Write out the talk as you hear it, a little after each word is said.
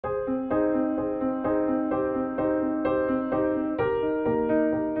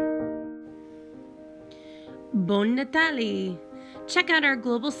Buon Natale! Check out our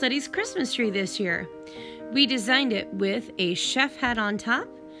Global Studies Christmas tree this year. We designed it with a chef hat on top,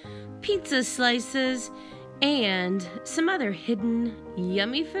 pizza slices, and some other hidden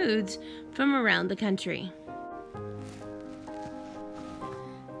yummy foods from around the country.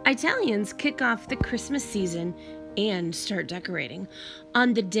 Italians kick off the Christmas season and start decorating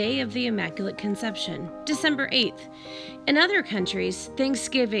on the day of the Immaculate Conception, December 8th. In other countries,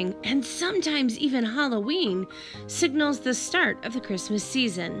 Thanksgiving and sometimes even Halloween signals the start of the Christmas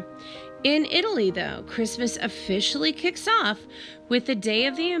season. In Italy, though, Christmas officially kicks off with the day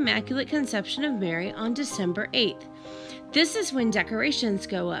of the Immaculate Conception of Mary on December 8th. This is when decorations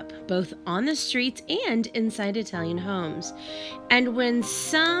go up, both on the streets and inside Italian homes. And when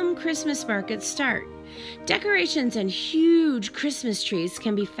some Christmas markets start, decorations and huge Christmas trees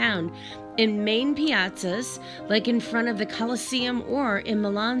can be found in main piazzas, like in front of the Colosseum or in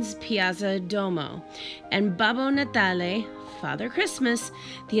Milan's Piazza Duomo. And Babbo Natale, Father Christmas,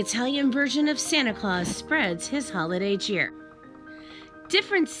 the Italian version of Santa Claus, spreads his holiday cheer.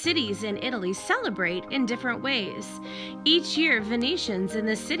 Different cities in Italy celebrate in different ways. Each year, Venetians in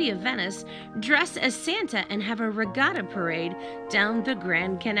the city of Venice dress as Santa and have a regatta parade down the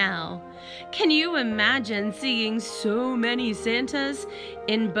Grand Canal. Can you imagine seeing so many Santas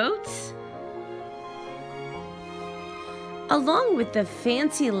in boats? Along with the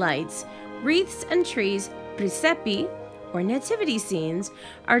fancy lights, wreaths and trees, presepi, or nativity scenes,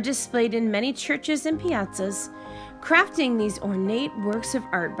 are displayed in many churches and piazzas. Crafting these ornate works of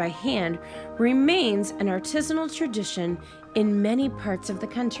art by hand remains an artisanal tradition in many parts of the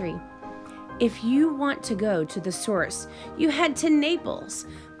country. If you want to go to the source, you head to Naples.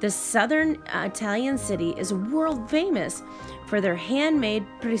 The southern Italian city is world famous for their handmade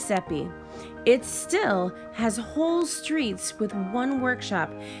presepi. It still has whole streets with one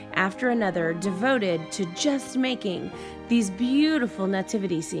workshop after another devoted to just making these beautiful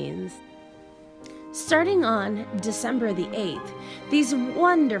nativity scenes. Starting on December the 8th, these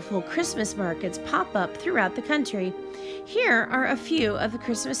wonderful Christmas markets pop up throughout the country. Here are a few of the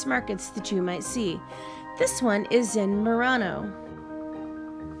Christmas markets that you might see. This one is in Murano.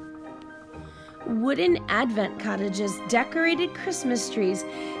 Wooden Advent cottages, decorated Christmas trees,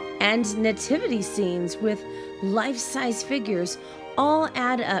 and nativity scenes with life-size figures all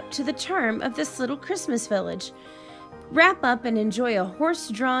add up to the charm of this little Christmas village. Wrap up and enjoy a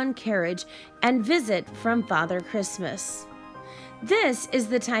horse-drawn carriage and visit from Father Christmas. This is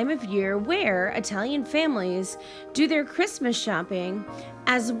the time of year where Italian families do their Christmas shopping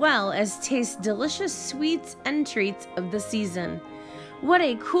as well as taste delicious sweets and treats of the season. What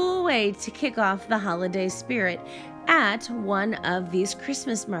a cool way to kick off the holiday spirit at one of these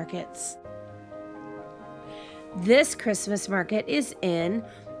Christmas markets. This Christmas market is in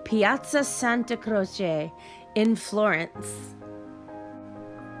Piazza Santa Croce in Florence.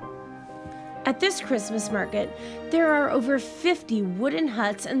 At this Christmas market, there are over 50 wooden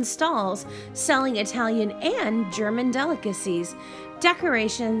huts and stalls selling Italian and German delicacies,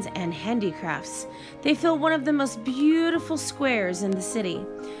 decorations, and handicrafts. They fill one of the most beautiful squares in the city,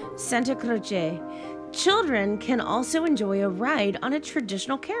 Santa Croce. Children can also enjoy a ride on a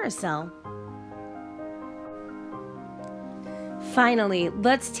traditional carousel. Finally,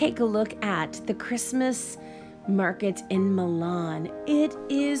 let's take a look at the Christmas market in Milan. It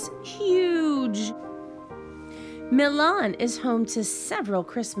is huge. Milan is home to several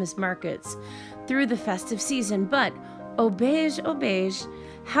Christmas markets through the festive season, but oh beige,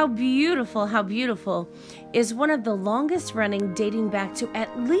 how beautiful, is one of the longest running, dating back to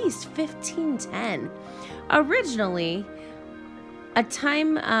at least 1510. Originally, a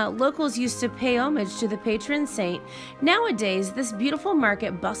time locals used to pay homage to the patron saint. Nowadays, this beautiful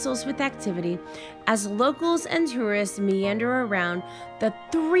market bustles with activity as locals and tourists meander around the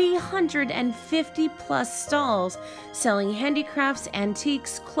 350 plus stalls selling handicrafts,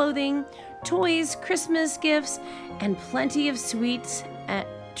 antiques, clothing, toys, Christmas gifts, and plenty of sweets,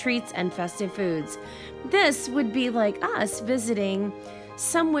 treats, and festive foods. This would be like us visiting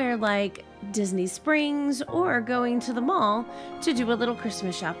somewhere like Disney Springs or going to the mall to do a little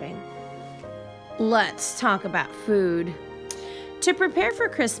Christmas shopping. Let's talk about food. To prepare for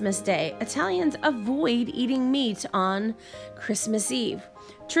Christmas Day, Italians avoid eating meat on Christmas Eve.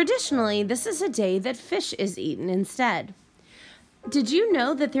 Traditionally, this is a day that fish is eaten instead. Did you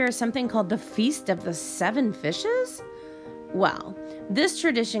know that there is something called the Feast of the Seven Fishes? Well, this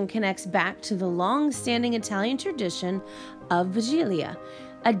tradition connects back to the long-standing Italian tradition of Vigilia,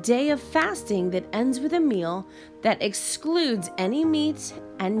 a day of fasting that ends with a meal that excludes any meat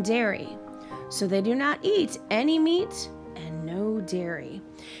and dairy. So they do not eat any meat and no dairy.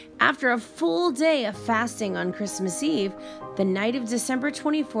 After a full day of fasting on Christmas Eve, the night of December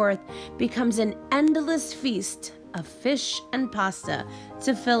 24th becomes an endless feast of fish and pasta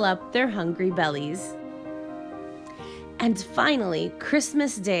to fill up their hungry bellies. And finally,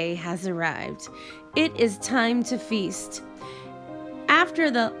 Christmas Day has arrived. It is time to feast.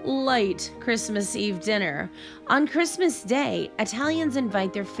 After the light Christmas Eve dinner, on Christmas Day, Italians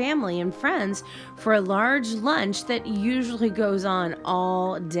invite their family and friends for a large lunch that usually goes on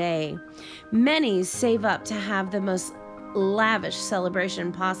all day. Many save up to have the most lavish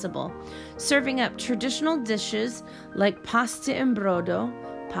celebration possible, serving up traditional dishes like pasta in brodo,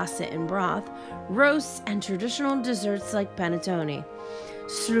 pasta in broth, roasts, and traditional desserts like panettone.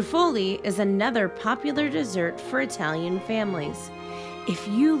 Strufoli is another popular dessert for Italian families. If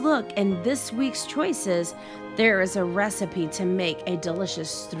you look in this week's choices, there is a recipe to make a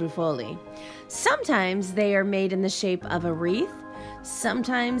delicious strufoli. Sometimes they are made in the shape of a wreath,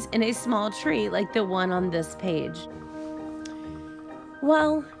 sometimes in a small tree like the one on this page.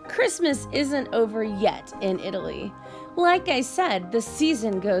 Well, Christmas isn't over yet in Italy. Like I said, the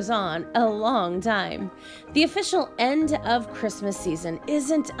season goes on a long time. The official end of Christmas season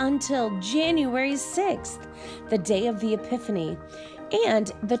isn't until January 6th, the day of the Epiphany,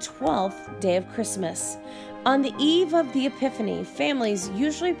 and the 12th day of Christmas. On the eve of the Epiphany, families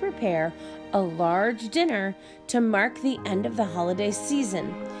usually prepare a large dinner to mark the end of the holiday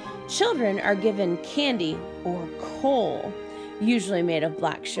season. Children are given candy or coal, usually made of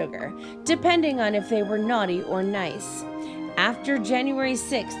black sugar, depending on if they were naughty or nice. After January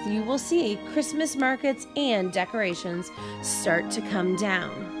 6th, you will see Christmas markets and decorations start to come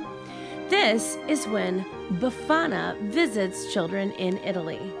down. This is when Befana visits children in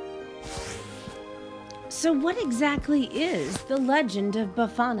Italy. So what exactly is the legend of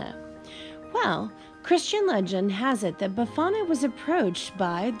Befana? Well, Christian legend has it that Befana was approached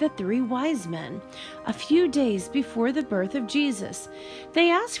by the three wise men a few days before the birth of Jesus. They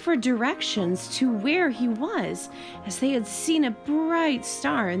asked for directions to where he was, as they had seen a bright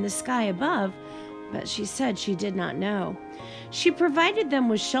star in the sky above, but she said she did not know. She provided them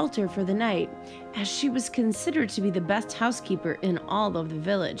with shelter for the night, as she was considered to be the best housekeeper in all of the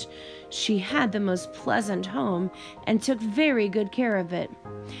village. She had the most pleasant home and took very good care of it.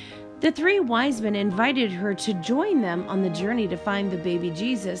 The three wise men invited her to join them on the journey to find the baby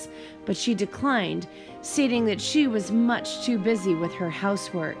Jesus, but she declined, stating that she was much too busy with her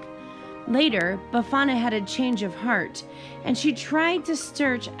housework. Later, Befana had a change of heart, and she tried to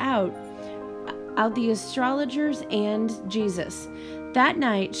search out the astrologers and Jesus. That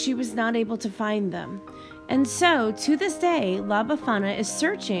night, she was not able to find them. And so, to this day, La Befana is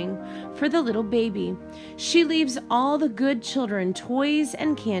searching for the little baby. She leaves all the good children toys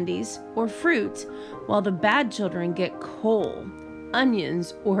and candies or fruit, while the bad children get coal,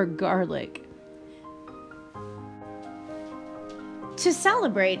 onions, or garlic. To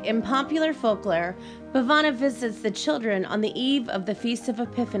celebrate in popular folklore, Befana visits the children on the eve of the Feast of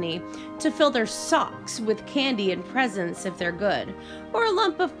Epiphany to fill their socks with candy and presents if they're good, or a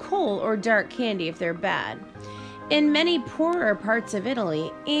lump of coal or dark candy if they're bad. In many poorer parts of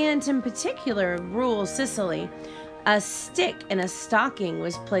Italy, and in particular rural Sicily, a stick in a stocking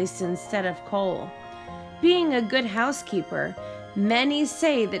was placed instead of coal. Being a good housekeeper, many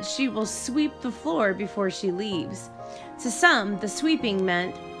say that she will sweep the floor before she leaves. To some, the sweeping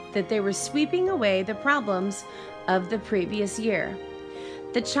meant that they were sweeping away the problems of the previous year.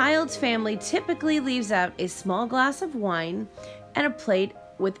 The child's family typically leaves out a small glass of wine and a plate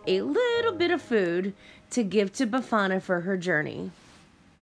with a little bit of food to give to Befana for her journey.